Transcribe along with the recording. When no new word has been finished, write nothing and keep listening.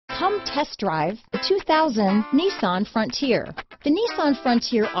Come test drive the 2000 Nissan Frontier. The Nissan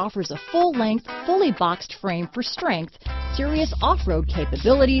Frontier offers a full-length, fully boxed frame for strength, serious off-road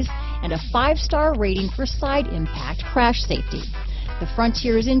capabilities, and a 5-star rating for side impact crash safety. The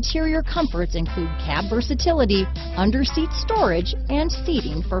Frontier's interior comforts include cab versatility, under-seat storage, and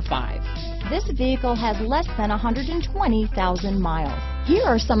seating for 5. This vehicle has less than 120,000 miles. Here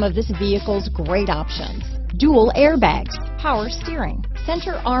are some of this vehicle's great options: dual airbags, power steering,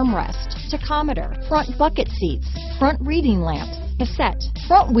 center armrest, tachometer, front bucket seats, front reading lamps, cassette,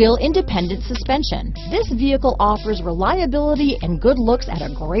 front wheel independent suspension. This vehicle offers reliability and good looks at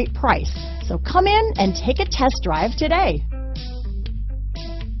a great price. So come in and take a test drive today.